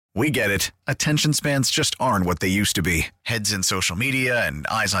We get it. Attention spans just aren't what they used to be. Heads in social media and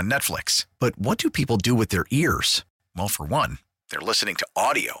eyes on Netflix. But what do people do with their ears? Well, for one, they're listening to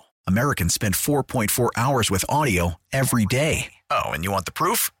audio. Americans spend 4.4 hours with audio every day. Oh, and you want the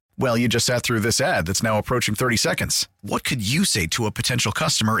proof? Well, you just sat through this ad that's now approaching 30 seconds. What could you say to a potential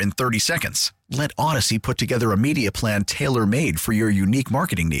customer in 30 seconds? Let Odyssey put together a media plan tailor-made for your unique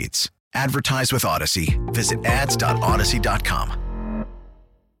marketing needs. Advertise with Odyssey. Visit ads.odyssey.com.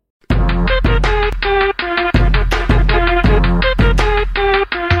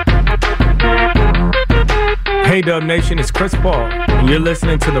 Hey Dub Nation, it's Chris Paul, and you're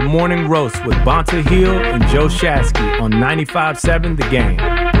listening to The Morning Roast with Bonta and Joe Shasky on 95.7 The Game.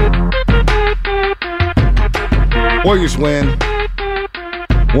 Warriors win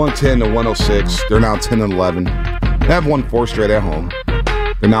 110-106. They're now 10-11. They have won 4 straight at home.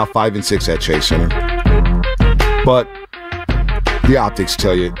 They're now 5-6 at Chase Center. But the optics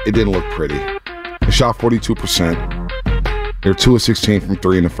tell you it didn't look pretty. They shot 42%. They're 2 of 16 from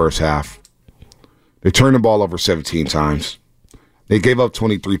 3 in the first half. They turned the ball over 17 times. They gave up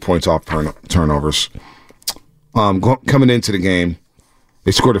 23 points off turnovers. Coming into the game,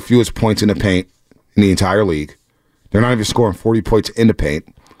 they scored the fewest points in the paint in the entire league. They're not even scoring 40 points in the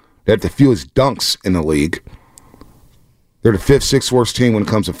paint. They have the fewest dunks in the league. They're the 5th, 6th worst team when it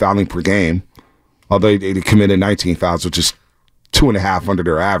comes to fouling per game. Although they committed 19 fouls, which is 2.5 under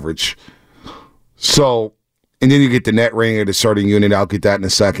their average. So, and then you get the net rating of the starting unit. I'll get that in a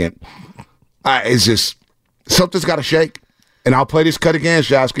second. It's just, something's got to shake. And I'll play this cut again,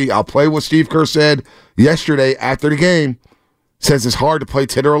 Shasky. I'll play what Steve Kerr said yesterday after the game. Says it's hard to play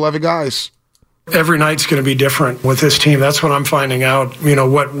 10 or 11 guys. Every night's going to be different with this team. That's what I'm finding out. You know,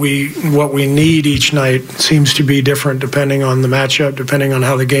 what we need each night seems to be different depending on the matchup, depending on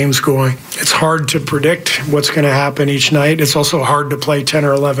how the game's going. It's hard to predict what's going to happen each night. It's also hard to play 10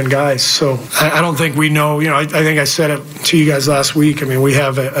 or 11 guys. So I don't think we know. You know, I think I said it to you guys last week. I mean, we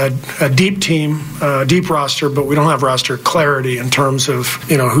have a deep team, deep roster, but we don't have roster clarity in terms of,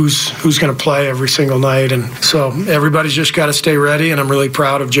 you know, who's going to play every single night. And so everybody's just got to stay ready. And I'm really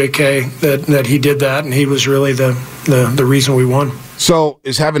proud of JK that he did that, and he was really the reason we won. So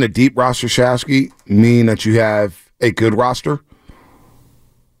is having a deep roster, Shasky, mean that you have a good roster?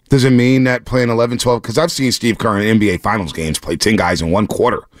 Does it mean that playing 11-12? Because I've seen Steve Kerr in NBA Finals games play 10 guys in one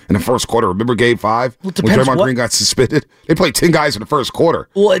quarter. In the first quarter, remember Game 5 when Draymond Green got suspended? They played 10 guys in the first quarter.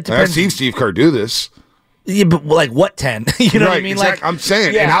 Well, it depends. I've seen Steve Kerr do this. Yeah, but like what 10? You know what I mean? Exactly. Like I'm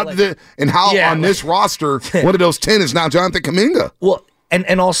saying, yeah, on this roster, one of those 10 is now Jonathan Kuminga. Well.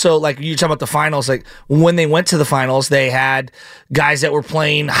 And also, like, you're talking about the finals, like, when they went to the finals, they had guys that were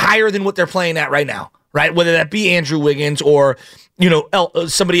playing higher than what they're playing at right now, right? Whether that be Andrew Wiggins or, you know,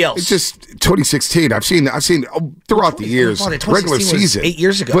 somebody else. It's just 2016. I've seen throughout the years, regular season. 8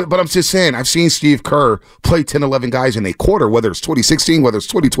 years ago. But I'm just saying, I've seen Steve Kerr play 10, 11 guys in a quarter, whether it's 2016, whether it's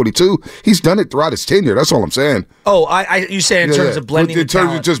 2022. He's done it throughout his tenure. That's all I'm saying. Oh, you say in terms of blending in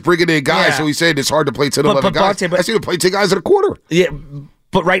terms of just bringing in guys. Yeah. So he said it's hard to play 10, 11 guys. I seen him play 10 guys in a quarter. Yeah,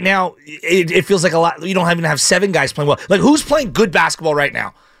 but right now, it feels like a lot. You don't even have 7 guys playing well. Like, who's playing good basketball right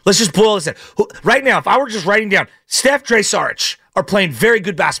now? Let's just boil this in. Right now, if I were just writing down, Steph, Dre, Saric are playing very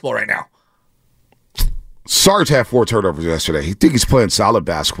good basketball right now. Saric had 4 turnovers yesterday. He think he's playing solid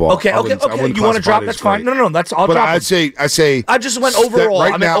basketball. Okay. You want to drop? That's fine. No. I'll drop. I say. I just went overall.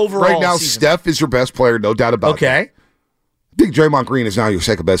 Right now, season. Steph is your best player, no doubt about it. Okay. I think Draymond Green is now your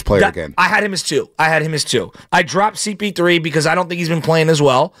second best player again. I had him as 2. I dropped CP3 because I don't think he's been playing as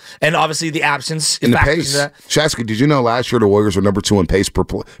well, and obviously the absence in the pace. Shasky, did you know last year the Warriors were number 2 in pace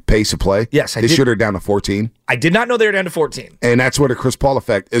of play? Yes, I did. This year they're down to 14. I did not know they were down to 14. And that's where the Chris Paul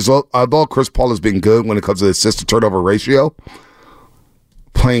effect is. Although Chris Paul has been good when it comes to the assist-to-turnover ratio,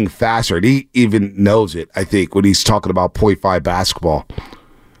 playing faster, and he even knows it, I think, when he's talking about .5 basketball.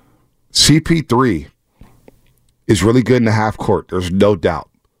 CP3 is really good in the half court. There's no doubt.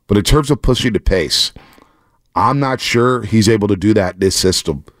 But in terms of pushing the pace, I'm not sure he's able to do that in this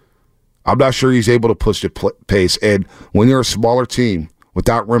system. I'm not sure he's able to push the pace. And when you're a smaller team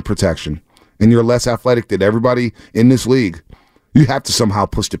without rim protection and you're less athletic than everybody in this league, you have to somehow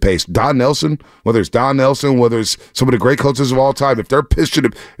push the pace. Whether it's Don Nelson, whether it's some of the great coaches of all time, if they're pushing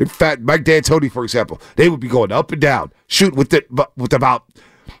it, in fact, Mike D'Antoni, for example, they would be going up and down, shoot with about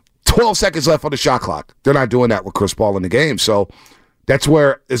 12 seconds left on the shot clock. They're not doing that with Chris Paul in the game. So that's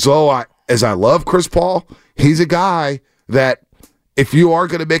where, as I love Chris Paul, he's a guy that if you are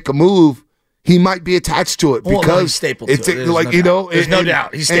going to make a move, he might be attached to it because he's stapled to it. There's no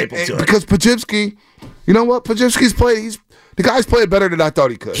doubt. He's stapled to it. Because Podziemski, you know what? Podziemski's played. The guy's playing better than I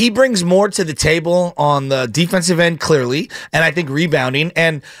thought he could. He brings more to the table on the defensive end, clearly, and I think rebounding.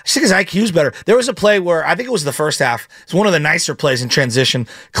 And I think his IQ's better. There was a play where I think it was the first half. It's one of the nicer plays in transition.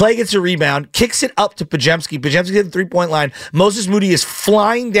 Clay gets a rebound, kicks it up to Pajemski. Pajemski hit the three-point line. Moses Moody is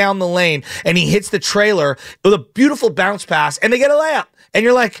flying down the lane, and he hits the trailer with a beautiful bounce pass, and they get a layup. And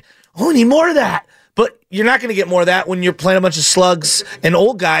you're like, oh, we need more of that. But you're not going to get more of that when you're playing a bunch of slugs and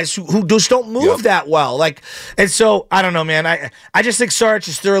old guys who just don't move that well. And so, I don't know, man. I just think Saric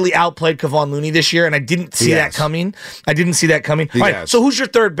has thoroughly outplayed Kevon Looney this year, and I didn't see that coming. All right, so who's your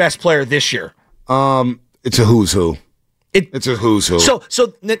third best player this year? It's a who's who. It's a who's who.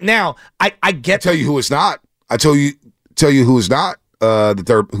 So now, I get... I'll tell you who is not. I tell you who is not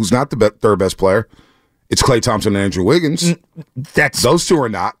who's not the third best player. It's Klay Thompson and Andrew Wiggins. Those two are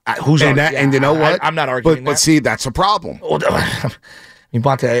not. And you know what? I'm not arguing But see, that's a problem.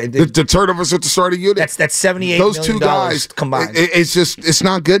 Bonta, the turnovers at the start of the unit. That's $78 those million two guys combined. It's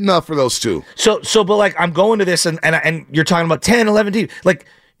not good enough for those two. So, but I'm going to this, and you're talking about 10, 11 deep.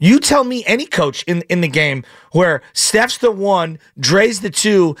 You tell me any coach in the game where Steph's the 1, Dre's the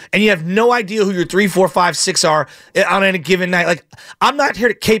 2, and you have no idea who your 3, 4, 5, 6 are on any given night. I'm not here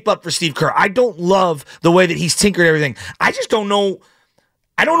to cape up for Steve Kerr. I don't love the way that he's tinkered everything. I just don't know.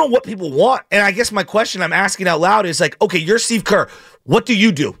 I don't know what people want. And I guess my question I'm asking out loud is okay, you're Steve Kerr. What do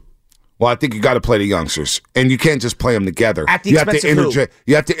you do? Well, I think you got to play the youngsters, and you can't just play them together. At the expense of who?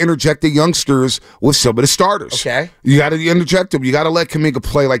 You have to interject the youngsters with some of the starters. Okay. You got to interject them. You got to let Kuminga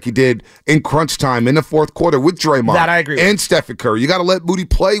play like he did in crunch time in the fourth quarter with Draymond. That I agree with. And Stephen Curry. You got to let Moody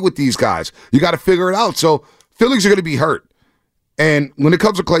play with these guys. You got to figure it out. So Phillies are going to be hurt. And when it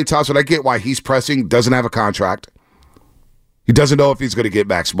comes to Klay Thompson, I get why he's pressing, doesn't have a contract. He doesn't know if he's going to get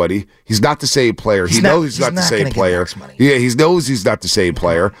max money. He's not the same player. He knows he's not the same player. Yeah, he knows he's not the same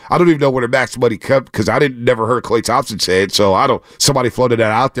player. I don't even know where the max money comes because I never heard Klay Thompson say it. So somebody floated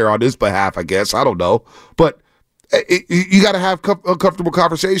that out there on his behalf, I guess. I don't know. But you got to have uncomfortable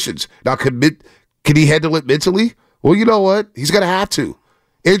conversations. Now, can he handle it mentally? Well, you know what? He's going to have to.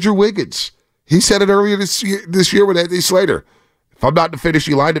 Andrew Wiggins, he said it earlier this year with Anthony Slater. If I'm not in the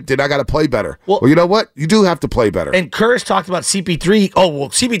finishing lineup, then I got to play better. Well, you know what? You do have to play better. And Kerr's talked about CP3. Oh, well,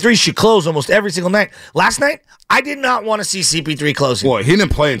 CP3 should close almost every single night. Last night, I did not want to see CP3 closing. Boy, he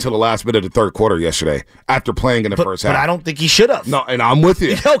didn't play until the last minute of the third quarter yesterday after playing in the first half. But I don't think he should have. No, and I'm with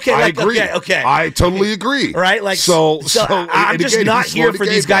you. Okay, I agree. Okay. I totally agree. Right? So I'm just not here for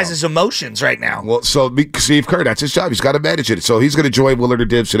these guys' emotions right now. Well, so Steve Kerr, that's his job. He's got to manage it. So he's going to join Willard and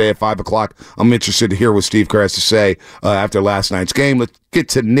Dibbs today at 5 o'clock. I'm interested to hear what Steve Kerr has to say after last night's game. Let's get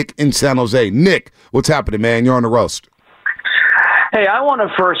to Nick in San Jose. Nick, what's happening, man? You're on the roast. Hey, I want to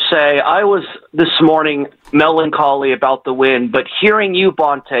first say I was this morning melancholy about the win, but hearing you,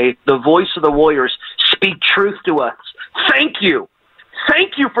 Bonta, the voice of the Warriors, speak truth to us. Thank you.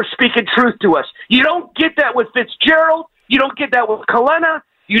 Thank you for speaking truth to us. You don't get that with Fitzgerald. You don't get that with Kalena.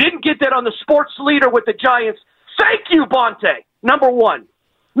 You didn't get that on the sports leader with the Giants. Thank you, Bonta, number one.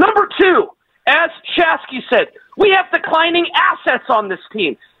 Number two, as Shasky said, we have declining assets on this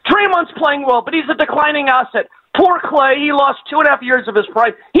team. Draymond's playing well, but he's a declining asset. Poor Clay, he lost 2.5 years of his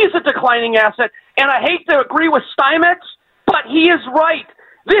prime. He's a declining asset. And I hate to agree with Steinmetz, but he is right.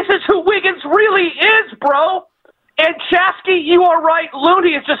 This is who Wiggins really is, bro. And Shasky, you are right.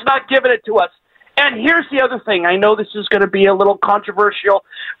 Looney is just not giving it to us. And here's the other thing. I know this is going to be a little controversial,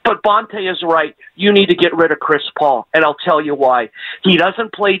 but Bonta is right. You need to get rid of Chris Paul, and I'll tell you why. He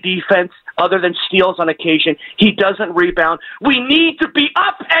doesn't play defense other than steals on occasion. He doesn't rebound. We need to be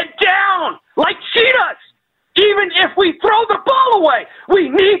up and down like cheetahs. Even if we throw the ball away, we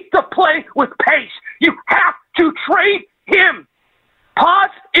need to play with pace. You have to trade him. Paz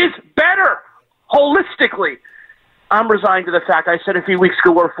is better holistically. I'm resigned to the fact, I said a few weeks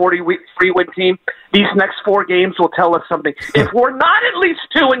ago, we're a 43-win team. These next 4 games will tell us something. If we're not at least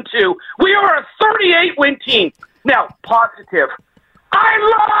 2-2, we are a 38-win team. Now, positive. I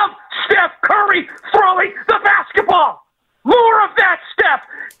love Steph Curry throwing the basketball. More of that, Steph.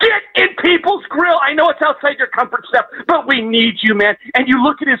 Get in people's grill. I know it's outside your comfort, Steph, but we need you, man. And you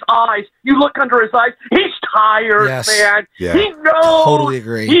look at his eyes. You look under his eyes. He's tired, man. Yeah. He knows. Totally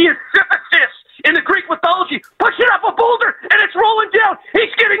agree. He is Sisyphus in the Greek mythology. Pushing up a boulder, and it's rolling down.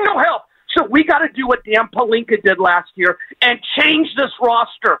 He's getting no help. So we got to do what Dan Pelinka did last year and change this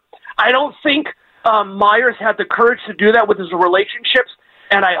roster. I don't think Myers had the courage to do that with his relationships.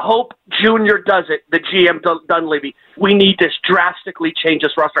 And I hope Junior does it, the GM Dunleavy. We need to drastically change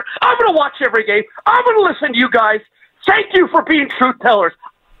this roster. I'm going to watch every game. I'm going to listen to you guys. Thank you for being truth tellers.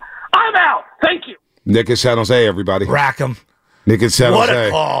 I'm out. Thank you. Nick in San Jose, everybody. Rack him. Nick in San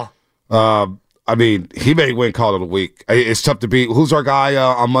Jose. What a call. I mean, he may win Call of the Week. It's tough to beat. Who's our guy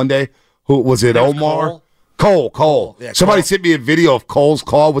on Monday? Who was it? Omar? Cole. Yeah, somebody sent me a video of Cole's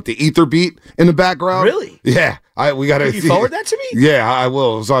call with the ether beat in the background. Really? Yeah. We got to. Can you forward that to me? Yeah, I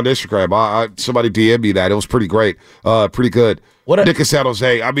will. It was on Instagram. Somebody DM'd me that. It was pretty great. Pretty good. Nick in San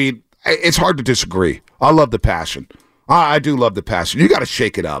Jose. I mean, it's hard to disagree. I love the passion. I do love the passion. You got to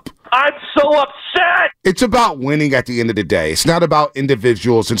shake it up. I'm so upset. It's about winning at the end of the day. It's not about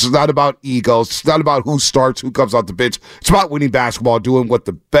individuals. It's not about egos. It's not about who starts, who comes off the bench. It's about winning basketball, doing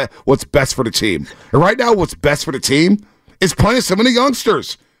what's best for the team. And right now, what's best for the team is playing some of the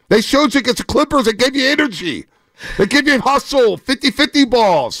youngsters. They showed you against the Clippers. They gave you energy. They give you hustle, 50-50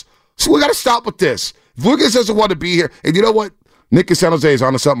 balls. So we got to stop with this. If Wiggins doesn't want to be here, and you know what? Nick in San Jose is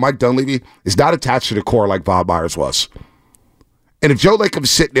on to something. Mike Dunleavy is not attached to the core like Bob Myers was. And if Joe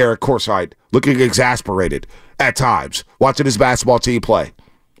Lakham's sitting there at courtside looking exasperated at times, watching his basketball team play,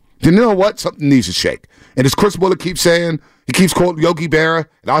 then you know what? Something needs to shake. And as Chris Bullock keeps saying, he keeps quoting Yogi Berra,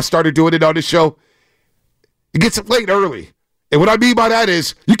 and I started doing it on this show, it gets late early. And what I mean by that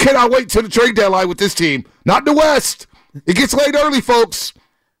is you cannot wait till the trade deadline with this team. Not in the West. It gets late early, folks.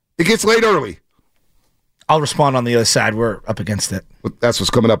 It gets late early. I'll respond on the other side. We're up against it. That's what's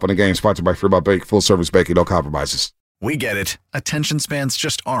coming up on the game, sponsored by Fremont Bank. Full-service banking, no compromises. We get it. Attention spans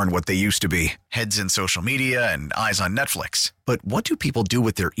just aren't what they used to be. Heads in social media and eyes on Netflix. But what do people do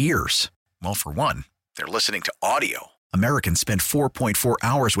with their ears? Well, for one, they're listening to audio. Americans spend 4.4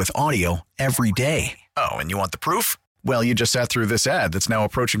 hours with audio every day. Oh, and you want the proof? Well, you just sat through this ad that's now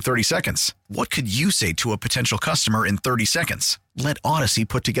approaching 30 seconds. What could you say to a potential customer in 30 seconds? Let Odyssey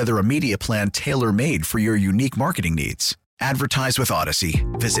put together a media plan tailor-made for your unique marketing needs. Advertise with Odyssey.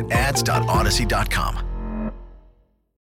 Visit ads.odyssey.com.